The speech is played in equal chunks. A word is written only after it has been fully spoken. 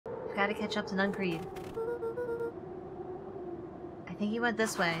gotta catch up to Nuncreed. I think he went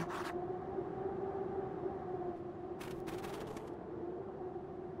this way.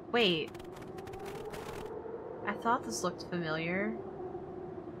 Wait. I thought this looked familiar.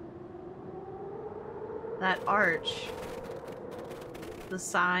 That arch. The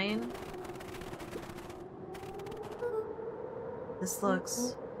sign. This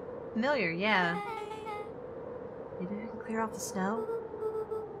looks familiar, yeah. Maybe we can clear off the snow?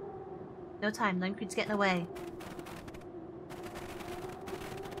 No time, Nuncreed's getting away.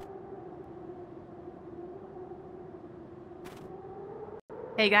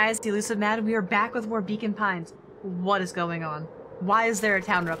 Hey guys, TheElusiveMad, we are back with more Beacon Pines. What is going on? Why is there a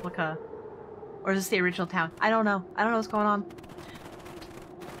town replica? Or is this the original town? I don't know. I don't know what's going on.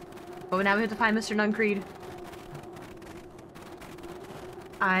 But now we have to find Mr. Nuncreed.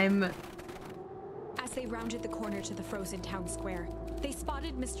 As they rounded the corner to the frozen town square, they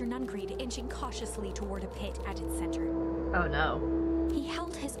spotted Mr. Nuncreed inching cautiously toward a pit at its center. Oh no. He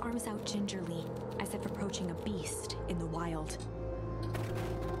held his arms out gingerly, as if approaching a beast in the wild.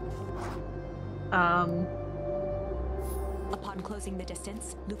 Upon closing the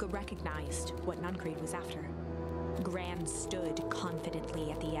distance, Luca recognized what Nuncreed was after. Gran stood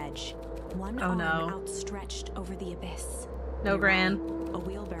confidently at the edge, one arm outstretched over the abyss. No, Gran. A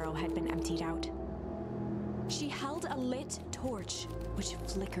wheelbarrow had been emptied out. She held a lit torch, which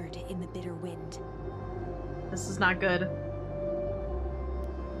flickered in the bitter wind. This is not good.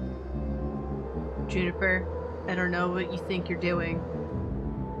 Juniper, I don't know what you think you're doing,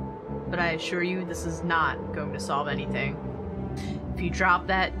 but I assure you this is not going to solve anything. If you drop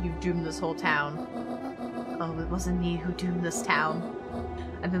that, you've doomed this whole town. Oh, it wasn't me who doomed this town.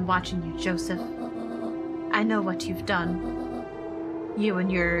 I've been watching you, Joseph. I know what you've done. You and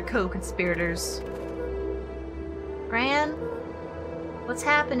your co-conspirators. Gran? What's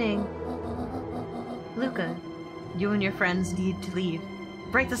happening? Luca, you and your friends need to leave.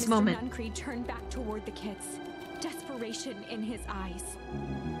 Right this moment. Mr. Nuncreed turned back toward the kids, desperation in his eyes.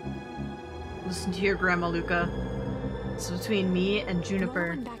 Listen to your grandma, Luca. It's between me and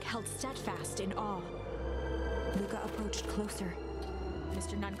Juniper. Back held steadfast in awe. Luca approached closer.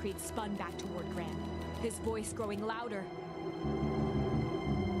 Mr. Nuncreed spun back toward Gran, his voice growing louder.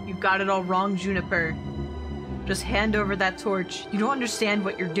 You've got it all wrong, Juniper. Just hand over that torch. You don't understand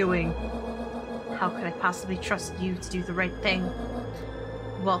what you're doing. How could I possibly trust you to do the right thing?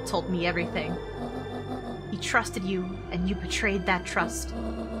 Walt told me everything. He trusted you, and you betrayed that trust.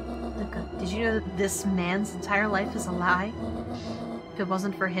 Luca, did you know that this man's entire life is a lie? If it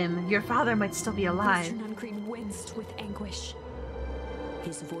wasn't for him, your father might still be alive. Mr. Nuncreed winced with anguish.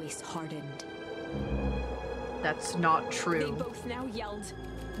 His voice hardened. That's not true. They both now yelled,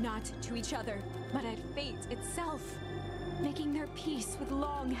 not to each other, but at fate itself, making their peace with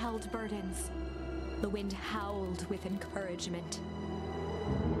long-held burdens. The wind howled with encouragement.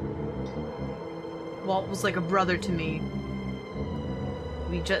 Walt was like a brother to me.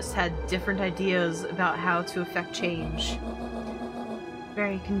 We just had different ideas about how to effect change.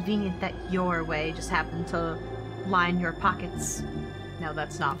 Very convenient that your way just happened to line your pockets. Now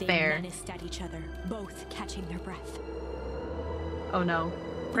that's not fair. They menaced at each other, both catching their breath. Oh no.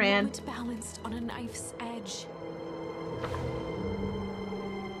 Gran. The moment balanced on a knife's edge.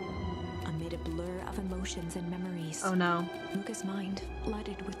 Amid a blur of emotions and memories. Oh no. Luca's mind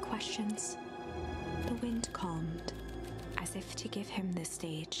flooded with questions. The wind calmed, as if to give him the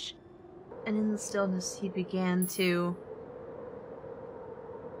stage. And in the stillness, he began to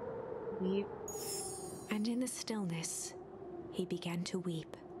weep. And in the stillness, he began to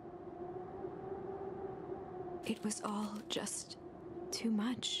weep. It was all just too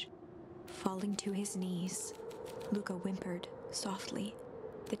much. Falling to his knees, Luca whimpered softly.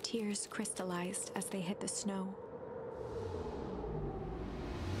 The tears crystallized as they hit the snow.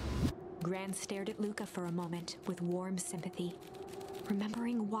 Gran stared at Luca for a moment with warm sympathy,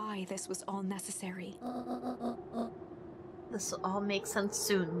 remembering why this was all necessary. This will all make sense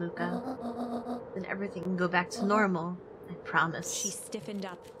soon, Luca. Then everything can go back to normal. I promise. She stiffened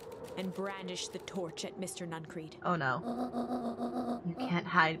up and brandished the torch at Mr. Nuncreed. Oh no. You can't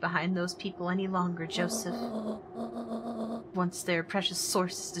hide behind those people any longer, Joseph. Once their precious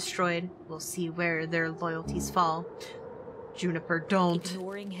source is destroyed, we'll see where their loyalties fall. Juniper, don't.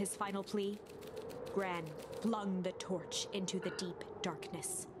 Ignoring his final plea, Gran flung the torch into the deep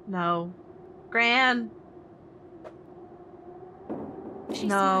darkness. No. Gran! She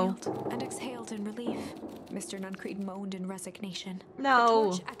smiled and exhaled in relief. Mr. Nuncreed moaned in resignation.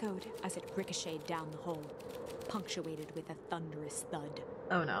 No. The torch echoed as it ricocheted down the hole, punctuated with a thunderous thud.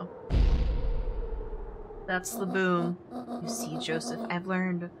 Oh no. That's the boom. You see, Joseph, I've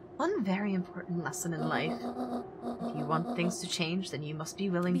learned one very important lesson in life. If you want things to change, then you must be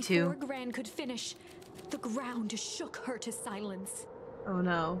willing to. Before Gran could finish, the ground shook her to silence. Oh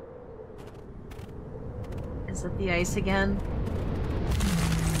no. Is it the ice again?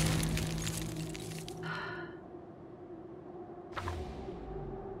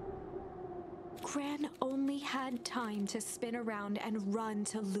 Gran only had time to spin around and run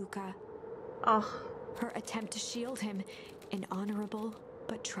to Luca. Oh. Her attempt to shield him, an honorable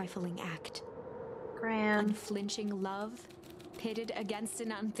but trifling act. Gran. Unflinching love, pitted against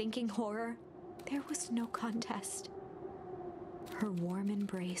an unthinking horror, there was no contest. Her warm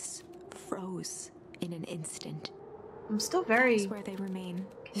embrace froze in an instant. I'm still very That is where they remain,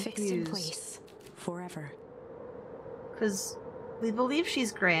 confused. fixed in place, forever. Because we believe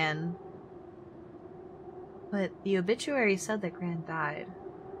she's Gran, but the obituary said that Gran died.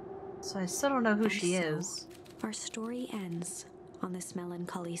 So I still don't know who she is. Our story ends on this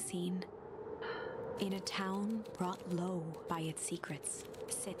melancholy scene. In a town brought low by its secrets,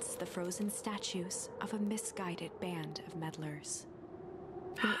 sits the frozen statues of a misguided band of meddlers.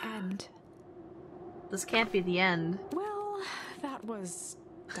 The end. This can't be the end. Well, that was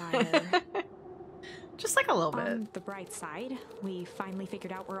dire. Just like a little bit. On the bright side, we finally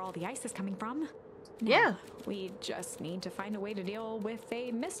figured out where all the ice is coming from. Now, yeah. We just need to find a way to deal with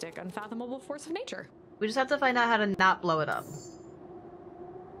a mystic, unfathomable force of nature. We just have to find out how to not blow it up.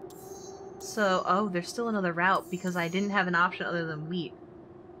 So, oh, there's still another route because I didn't have an option other than wheat.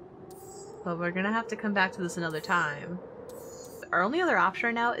 But we're gonna have to come back to this another time. Our only other option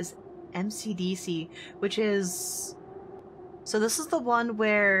right now is MCDC, which is... So this is the one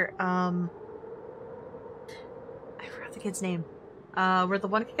where, I forgot the kid's name. Where the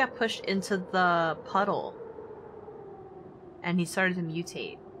one kid got pushed into the puddle. And he started to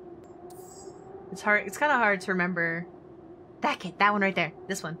mutate. It's kind of hard to remember. That kid, that one right there.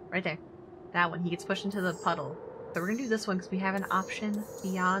 This one, right there. That one, he gets pushed into the puddle. So we're gonna do this one because we have an option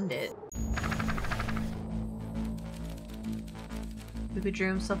beyond it. Luca drew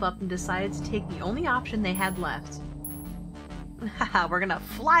himself up and decided to take the only option they had left. Haha, we're gonna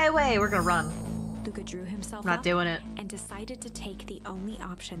fly away! We're gonna run. Luca drew himself Not up doing it. and decided to take the only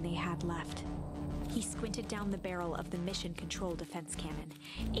option they had left. He squinted down the barrel of the mission control defense cannon,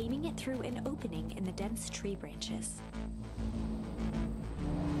 aiming it through an opening in the dense tree branches.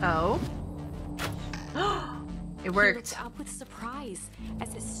 Oh. It worked. He looked up with surprise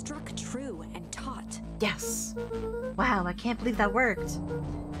as it struck true and taut. Yes. Wow, I can't believe that worked.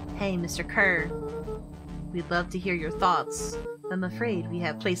 Hey, Mr. Kerr. We'd love to hear your thoughts. I'm afraid we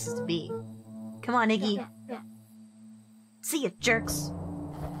have places to be. Come on, Iggy. See ya, jerks.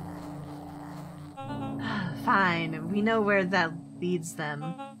 Fine, we know where that leads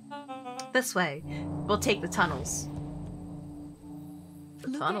them. This way. We'll take the tunnels.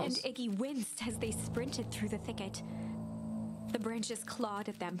 Luca Tunnels. and Iggy winced as they sprinted through the thicket. The branches clawed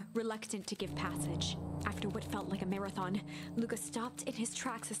at them, reluctant to give passage. After what felt like a marathon, Luca stopped in his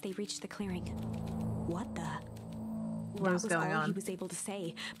tracks as they reached the clearing. What the? What was going all on? he was able to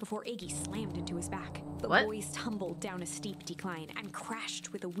say before Iggy slammed into his back. The What? boys tumbled down a steep decline and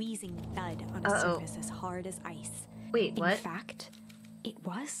crashed with a wheezing thud on a surface as hard as ice. Wait, what? In fact, it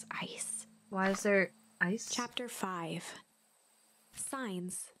was ice. Why is there ice? Chapter 5.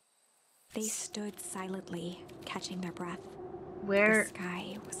 Signs. They stood silently, catching their breath. Where? The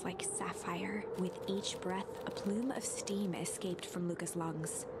sky was like sapphire. With each breath, a plume of steam escaped from Luca's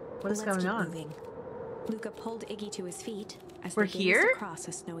lungs. What is Let's going keep on? moving. Luca pulled Iggy to his feet as We're they gazed here? across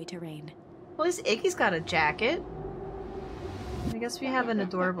a snowy terrain. Well, at least Iggy's got a jacket. I guess we have an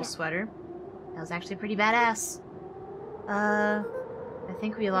adorable sweater. That was actually pretty badass. I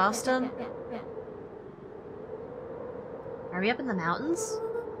think we lost him. Are we up in the mountains?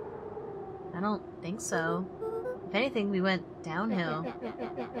 I don't think so. If anything, we went downhill.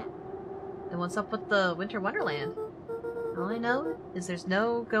 And what's up with the Winter Wonderland? All I know is there's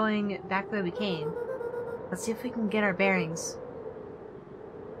no going back the way we came. Let's see if we can get our bearings.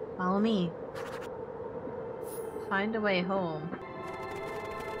 Follow me. Find a way home.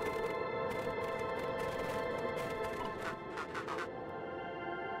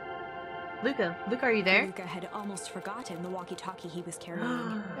 Luca, are you there? Luca had almost forgotten the walkie-talkie he was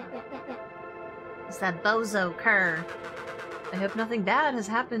carrying. It's that bozo Kerr. I hope nothing bad has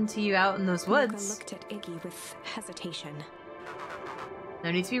happened to you out in those woods. Luca looked at Iggy with hesitation.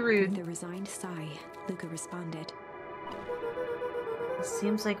 No need to be rude. With a resigned sigh, Luca responded. It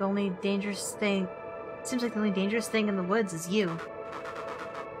seems like the only dangerous thing in the woods is you.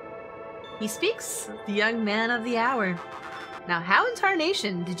 He speaks, the young man of the hour. Now, how in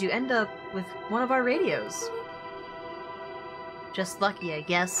tarnation did you end up with one of our radios? Just lucky, I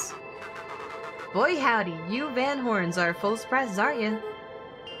guess. Boy howdy, you Van Horns are full of surprises, aren't you?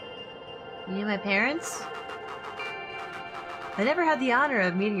 You and my parents? I never had the honor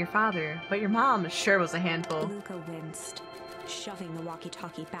of meeting your father, but your mom sure was a handful. Luca winced, shoving the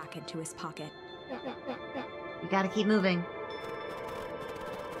walkie-talkie back into his pocket. We gotta keep moving.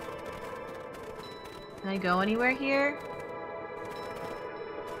 Can I go anywhere here?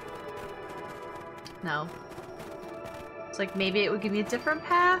 No. It's like maybe it would give me a different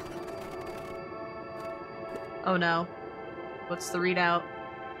path? Oh no. What's the readout?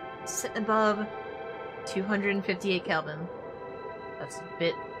 Sitting above 258 Kelvin. That's a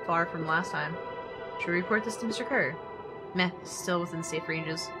bit far from last time. Should we report this to Mr. Kerr? Meh, still within safe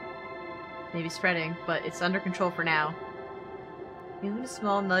ranges. Maybe spreading, but it's under control for now. Even a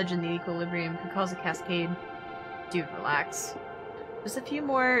small nudge in the equilibrium could cause a cascade. Dude, relax. Just a few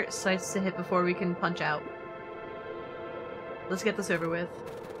more sites to hit before we can punch out. Let's get this over with.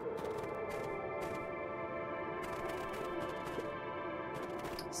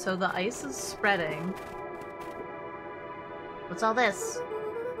 So the ice is spreading. What's all this?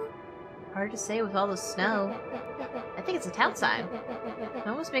 Hard to say with all the snow. I think it's a town sign. I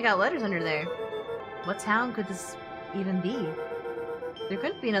almost make out letters under there. What town could this even be? There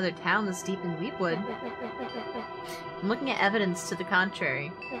couldn't be another town this deep in Weepwood. I'm looking at evidence to the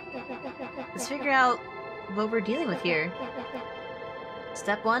contrary. Let's figure out what we're dealing with here.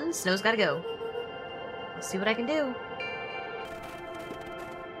 Step 1, snow's gotta go. Let's see what I can do.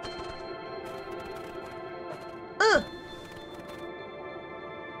 Ugh!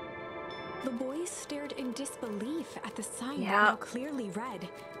 The boys stared in disbelief at the sign that Yeah. now clearly read,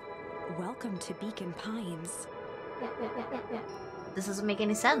 "Welcome to Beacon Pines." This doesn't make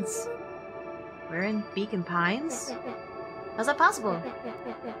any sense. We're in Beacon Pines? How's that possible?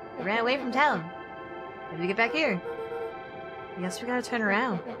 We ran away from town. How did we get back here? I guess we gotta turn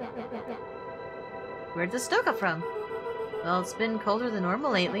around. Where'd the snow come from? Well, it's been colder than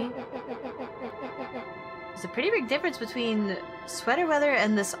normal lately. There's a pretty big difference between sweater weather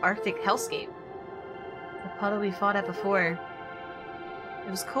and this Arctic hellscape. The puddle we fought at before. It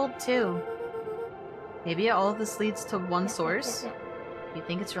was cold too. Maybe all of this leads to one source? You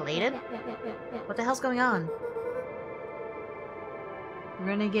think it's related? What the hell's going on? We're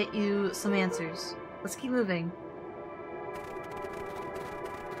gonna get you some answers. Let's keep moving.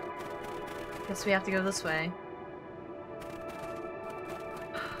 Guess we have to go this way.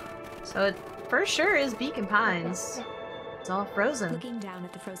 So it for sure is Beacon Pines. It's all frozen. Looking down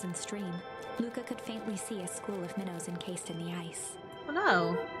at the frozen stream, Luca could faintly see a school of minnows encased in the ice. Oh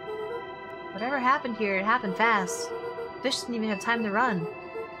no. Whatever happened here, it happened fast. Fish didn't even have time to run.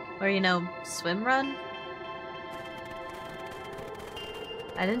 Or, you know, swim run?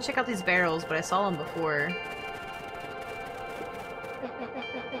 I didn't check out these barrels, but I saw them before.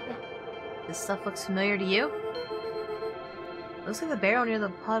 This stuff looks familiar to you? Looks like the barrel near the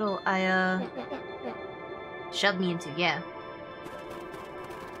puddle I, shoved me into, yeah.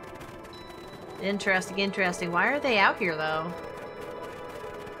 Interesting, interesting. Why are they out here, though?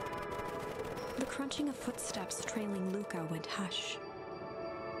 The crunching of footsteps trailing Luca went hush.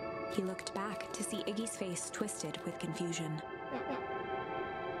 He looked back to see Iggy's face twisted with confusion.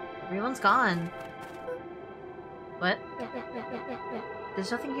 Everyone's gone. What?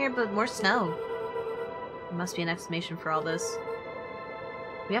 There's nothing here but more snow. There must be an explanation for all this.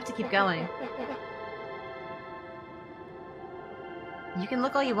 We have to keep going. You can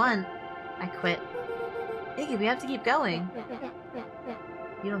look all you want. I quit. Iggy, we have to keep going.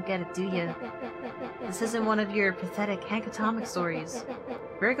 You don't get it, do you? This isn't one of your pathetic Hank Atomic stories.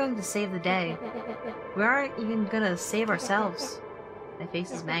 We're going to save the day. We aren't even gonna save ourselves. My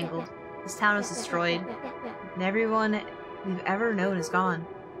face is mangled. This town is destroyed. And everyone we've ever known is gone.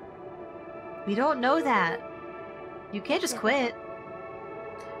 We don't know that. You can't just quit.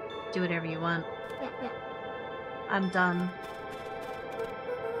 Do whatever you want. I'm done.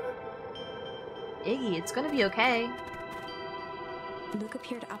 Iggy, it's gonna be okay. Luca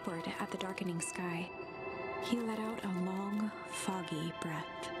peered upward at the darkening sky. He let out a long, foggy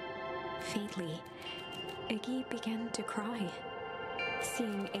breath. Faintly, Iggy began to cry.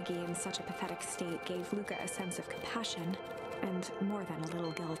 Seeing Iggy in such a pathetic state gave Luca a sense of compassion, and more than a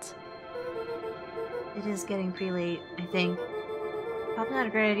little guilt. It is getting pretty late, I think. Probably not a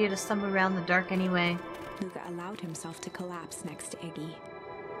great idea to stumble around in the dark anyway. Luca allowed himself to collapse next to Iggy.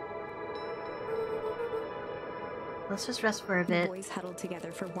 Let's just rest for a The bit. boys huddled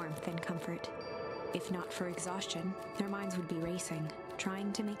together for warmth and comfort. If not for exhaustion, their minds would be racing,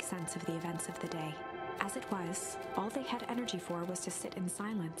 trying to make sense of the events of the day. As it was, all they had energy for was to sit in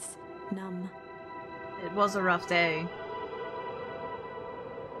silence, numb. It was a rough day.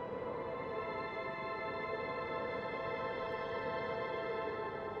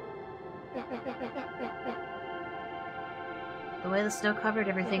 The way the snow covered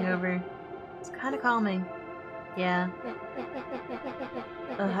everything over, it's kind of calming. Yeah.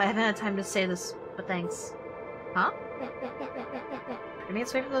 I haven't had time to say this, but thanks. Huh? For getting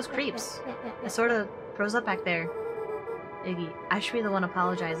us away from those creeps. I sort of froze up back there. Iggy, I should be the one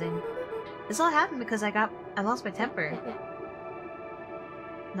apologizing. This all happened because I lost my temper.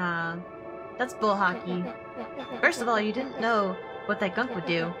 Nah, that's bull hockey. First of all, you didn't know what that gunk would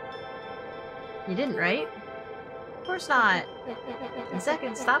do. You didn't, right? Of course not. And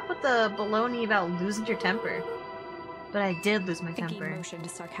second, stop with the baloney about losing your temper. But I did lose my temper. Iggy motioned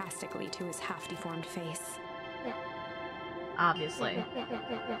sarcastically to his half-deformed face. Obviously.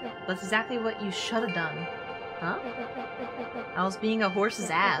 That's exactly what you should have done. Huh? I was being a horse's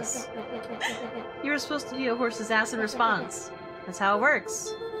ass. You were supposed to be a horse's ass in response. That's how it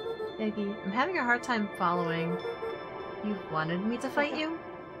works. Iggy, I'm having a hard time following. You wanted me to fight you?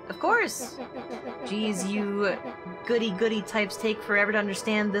 Of course! Geez, you goody-goody types take forever to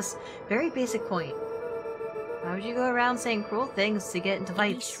understand this very basic point. Why would you go around saying cruel things to get into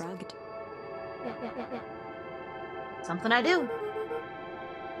fights? He shrugged. Something I do.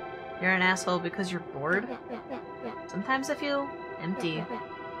 You're an asshole because you're bored? Sometimes I feel empty.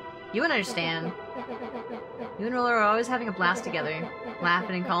 You wouldn't understand. You and Roller are always having a blast together,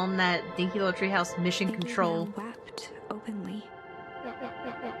 laughing and calling that dinky little treehouse mission Iggy control. now wept openly.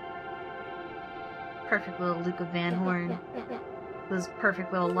 Perfect little Luca Van Horn. With his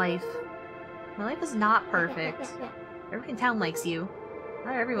perfect little life. My life is not perfect. Everyone in town likes you.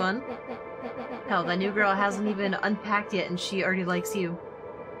 Not everyone. Hell, that new girl hasn't even unpacked yet and she already likes you.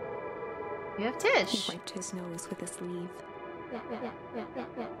 You have Tish. He wiped his nose with his sleeve.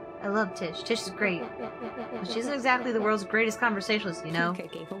 I love Tish. Tish is great. But she isn't exactly the world's greatest conversationalist, you know? Luca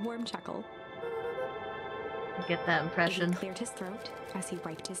gave a warm chuckle. I get that impression. Iggy cleared his throat as he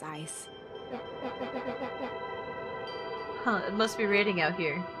wiped his eyes. Huh, it must be raining out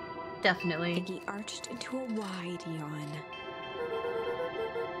here. Definitely. Iggy arched into a wide yawn.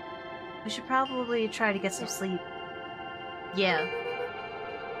 We should probably try to get some sleep. Yeah.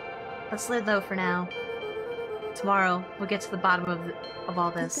 Let's lay low for now. Tomorrow, we'll get to the bottom of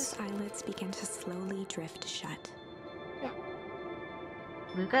all this. Luca's eyelids began to slowly drift shut.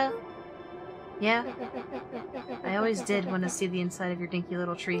 Luca? Yeah? I always did want to see the inside of your dinky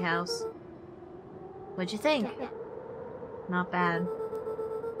little treehouse. What'd you think? Not bad.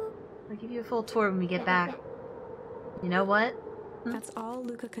 I'll give you a full tour when we get back. You know what? That's all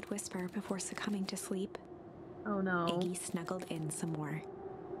Luca could whisper before succumbing to sleep. Oh no. Iggy snuggled in some more.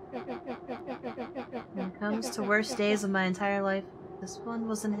 When it comes to worst days of my entire life, this one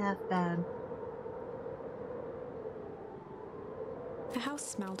wasn't half bad. The house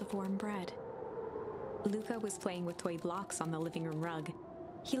smelled of warm bread. Luca was playing with toy blocks on the living room rug.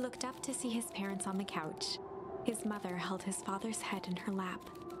 He looked up to see his parents on the couch. His mother held his father's head in her lap.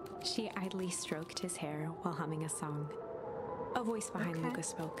 She idly stroked his hair while humming a song. A voice behind Luca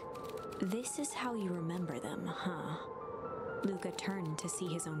spoke. "This is how you remember them, huh?" Luca turned to see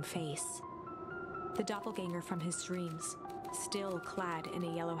his own face. The doppelganger from his dreams, still clad in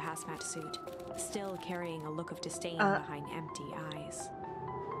a yellow hazmat suit, still carrying a look of disdain behind empty eyes.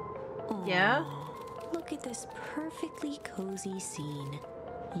 Yeah? Aww, look at this perfectly cozy scene.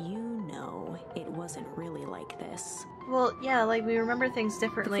 You know it wasn't really like this. Well, yeah, like, we remember things The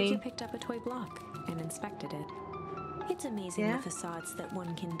differently. figure picked up a toy block and inspected it. It's amazing the facades that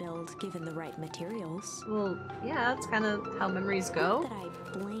one can build given the right materials. Well, yeah, that's kind of how memories go. Not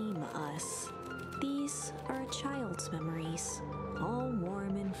that I blame us. These are a child's memories, all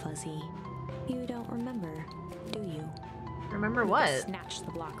warm and fuzzy. You don't remember, do you? Remember Luca what? snatched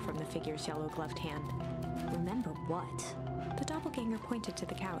the block from the figure's yellow-gloved hand. Remember what? The doppelganger pointed to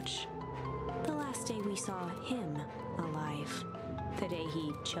the couch. The last day we saw him alive. The day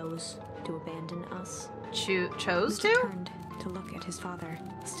he chose to abandon us. Chose Luca to? turned to look at his father,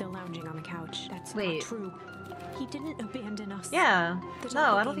 still lounging on the couch. That's Wait. not true. He didn't abandon us. Yeah. The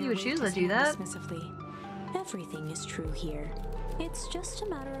No, I don't think you would doppelganger choose to waved do his hand that. dismissively. Everything is true here. It's just a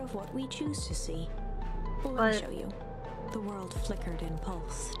matter of what we choose to see. Let me show you. The world flickered and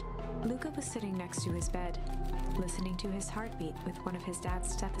pulsed. Luca was sitting next to his bed, listening to his heartbeat with one of his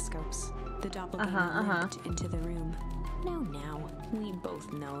dad's stethoscopes. The doppelganger limped into the room. Now, we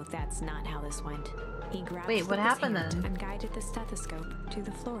both know that's not how this went. He grabbed Wait, what Luca's happened hand then? and guided the stethoscope to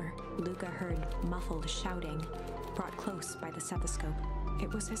the floor. Luca heard muffled shouting, brought close by the stethoscope.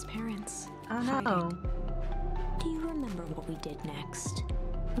 It was his parents. Oh no. Hiding. Do you remember what we did next?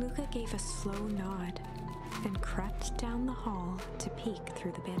 Luca gave a slow nod and crept down the hall to peek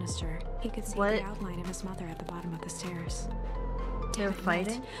through the banister. He could see the outline of his mother at the bottom of the stairs. They're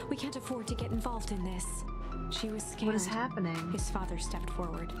fighting? We can't afford to get involved in this. She was scared. What is happening? His father stepped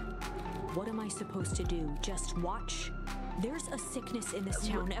forward. What am I supposed to do? Just watch? There's a sickness in this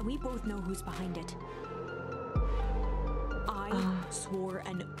town, and we both know who's behind it. I swore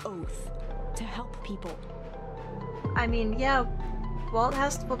an oath to help people. I mean, yeah, Walt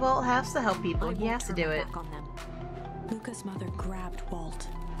has to help people. He has to do it. Back on them. Luca's mother grabbed Walt.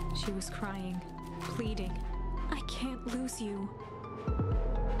 She was crying, pleading, "I can't lose you."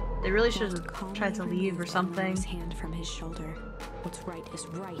 They really should have tried to leave or something. His hand from his shoulder. What's right is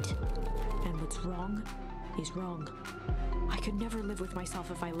right, and what's wrong is wrong. I could never live with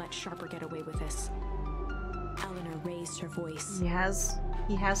myself if I let Sharper get away with this. Eleanor raised her voice. He has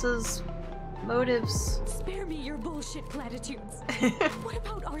his motives. Spare me your bullshit platitudes. What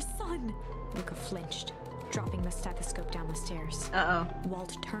about our son? Luca flinched, dropping the stethoscope down the stairs. Uh-oh.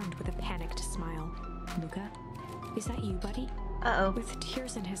 Walt turned with a panicked smile. Luca, is that you, buddy? Uh-oh. With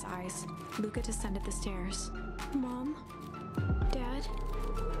tears in his eyes, Luca descended the stairs. Mom? Dad?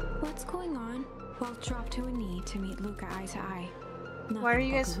 What's going on? Walt dropped to a knee to meet Luca eye to eye. Why are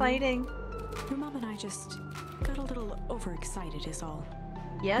you guys fighting? Your mom and I just got a little overexcited is all.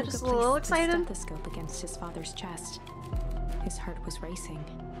 Yeah, Luca just a little placed the excited? stethoscope against his father's chest. His heart was racing.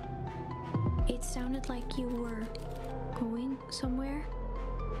 It sounded like you were going somewhere.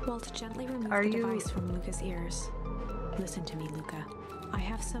 Walt gently removed the device from Luca's ears. Listen to me, Luca. I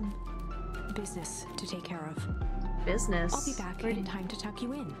have some business to take care of. Business? I'll be back in time to tuck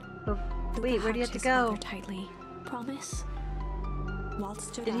you in. Oh, wait, where do you have to go? Tightly. Promise? Walt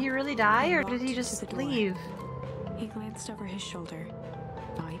stood Did up he really die, or and did he walked just to the door. leave? He glanced over his shoulder.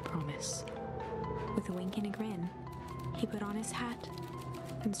 I promise. With a wink and a grin, he put on his hat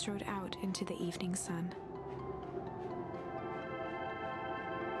and strode out into the evening sun.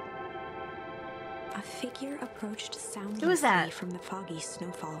 A figure approached soundlessly from the foggy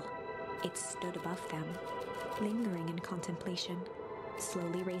snowfall. It stood above them, lingering in contemplation.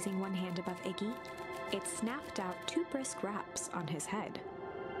 Slowly raising one hand above Iggy, it snapped out 2 brisk raps on his head.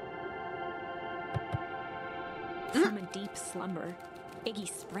 From a deep slumber, Iggy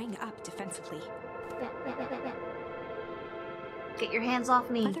sprang up defensively. Get your hands off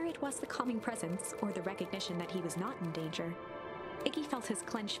me. Whether it was the calming presence or the recognition that he was not in danger, Iggy felt his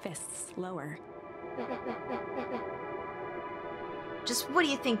clenched fists lower. Just what do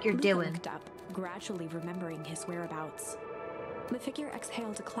you think you're Luca doing? Looked up, gradually remembering his whereabouts. The figure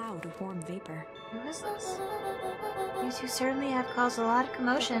exhaled a cloud of warm vapor. Who is this? You two certainly have caused a lot of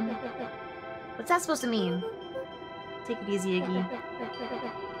commotion. What's that supposed to mean? Take it easy, Iggy.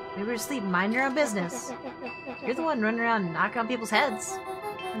 We were asleep, mind your own business. You're the one running around knocking on people's heads.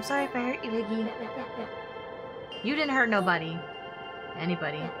 I'm sorry if I hurt you, Iggy. You didn't hurt nobody.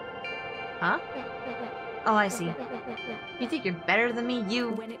 Anybody. Huh? Oh, I see. You think you're better than me,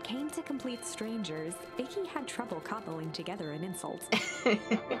 you? When it came to complete strangers, Iggy had trouble cobbling together an insult.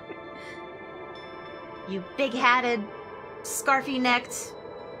 You big-hatted, scarfy-necked,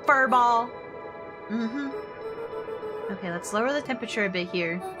 furball. Mm-hmm. Okay, let's lower the temperature a bit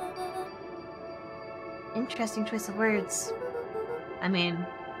here. Interesting choice of words. I mean,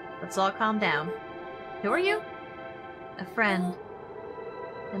 let's all calm down. Who are you? A friend.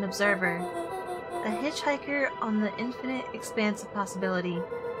 An observer. A hitchhiker on the infinite expanse of possibility.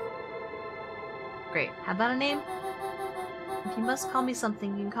 Great. How about a name? If you must call me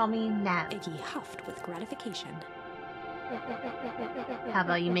something, you can call me Nat. Iggy huffed with gratification. How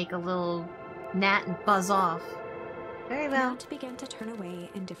about you make a little gnat and buzz off? Very well. Nat began to turn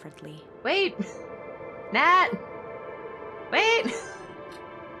away indifferently. Wait! Nat! Wait!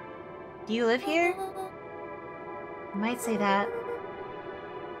 Do you live here? You might say that.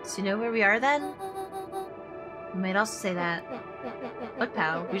 So you know where we are then? You might also say that. Look,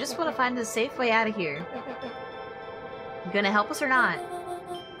 pal, we just want to find a safe way out of here. You gonna help us or not?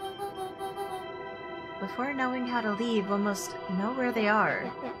 Before knowing how to leave, one must know where they are.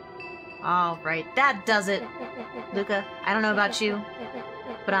 Alright, that does it. Luca, I don't know about you,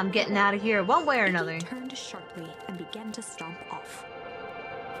 but I'm getting out of here one way or another. Iggy turned sharply and began to stomp off.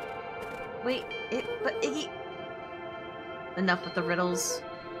 Wait, but Iggy... Enough with the riddles.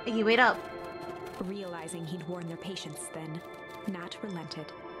 Iggy, wait up. Realizing he'd worn their patience then, Nat relented.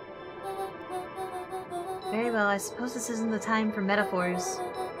 Very well, I suppose this isn't the time for metaphors.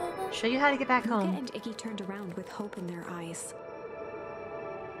 Show you how to get back Luca home. and Iggy turned around with hope in their eyes.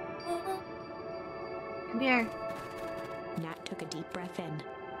 Come here. Nat took a deep breath in.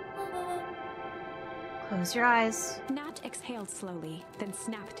 Close your eyes. Nat exhaled slowly, then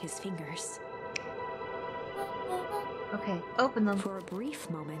snapped his fingers. Okay, open them. For a brief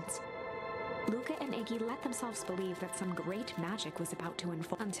moment, Luca and Iggy let themselves believe that some great magic was about to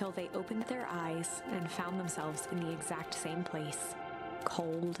unfold until they opened their eyes and found themselves in the exact same place,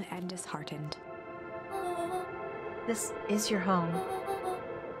 cold and disheartened. This is your home.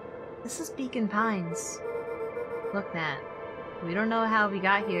 This is Beacon Pines. Look, Nat. We don't know how we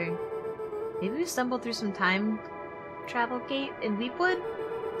got here. Maybe we stumbled through some time travel gate in Weepwood?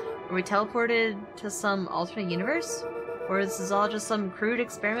 Or we teleported to some alternate universe? Or this is all just some crude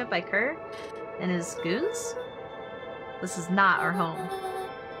experiment by Kerr and his goons? This is not our home.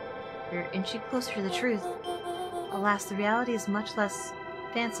 We're inching closer to the truth. Alas, the reality is much less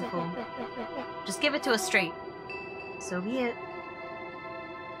fanciful. Just give it to us straight. So be it.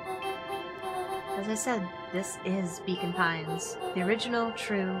 As I said, this is Beacon Pines. The original,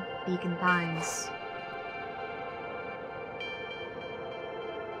 true Beacon Pines.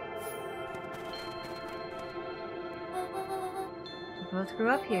 You both grew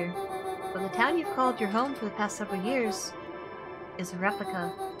up here, but the town you've called your home for the past several years is a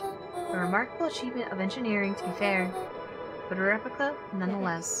replica. A remarkable achievement of engineering, to be fair, but a replica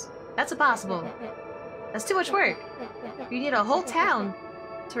nonetheless. That's impossible. That's too much work. You need a whole town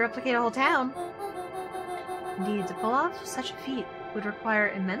to replicate a whole town. Indeed, to pull off such a feat would require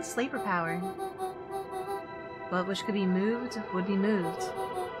immense labor power. What which could be moved would be moved.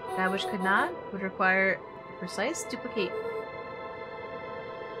 That which could not would require a precise duplicate.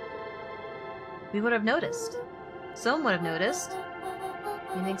 We would have noticed. Someone would have noticed.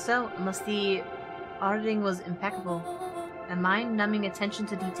 You think so? Unless the auditing was impeccable. A mind-numbing attention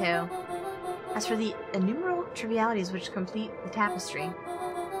to detail. As for the innumerable trivialities which complete the tapestry,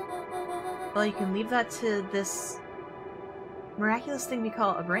 well, you can leave that to this miraculous thing we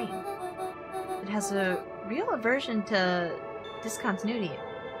call a brain. It has a real aversion to discontinuity.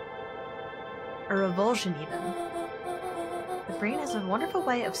 A revulsion, even. The brain has a wonderful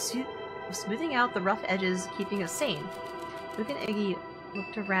way of smoothing out the rough edges, keeping us sane. Luke and Iggy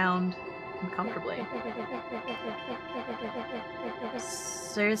looked around uncomfortably.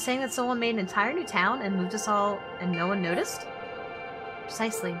 So you're saying that someone made an entire new town and moved us all and no one noticed?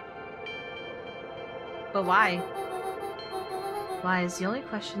 Precisely. But why? Why is the only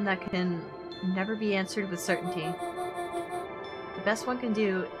question that can never be answered with certainty. The best one can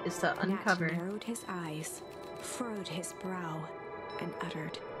do is to uncover. Nat narrowed his eyes, furrowed his brow, and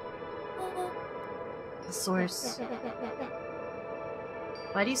uttered, The source.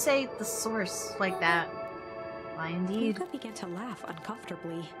 Why do you say the source like that? Why indeed? Luca began to laugh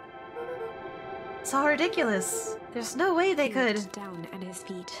uncomfortably. It's all ridiculous. There's no way they could. He looked down at his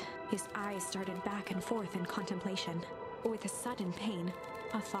feet. His eyes started back and forth in contemplation. With a sudden pain,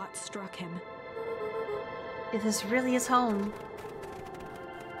 a thought struck him. If this really is home.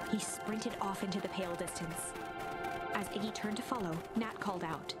 He sprinted off into the pale distance. As Iggy turned to follow, Nat called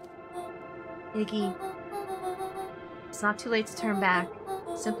out, Iggy. It's not too late to turn back.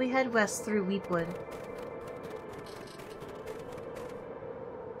 Simply head west through Weepwood.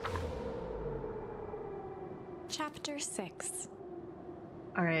 Chapter 6.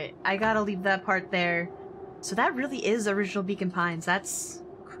 Alright, I gotta leave that part there. So that really is original Beacon Pines. That's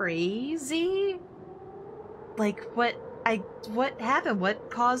crazy. Like, what happened?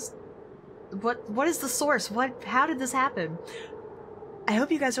 What caused... What is the source? How did this happen? I hope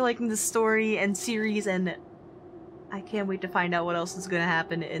you guys are liking this story and series, and I can't wait to find out what else is gonna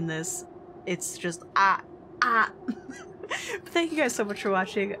happen in this. It's just, Thank you guys so much for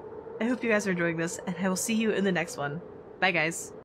watching. I hope you guys are enjoying this, and I will see you in the next one. Bye, guys.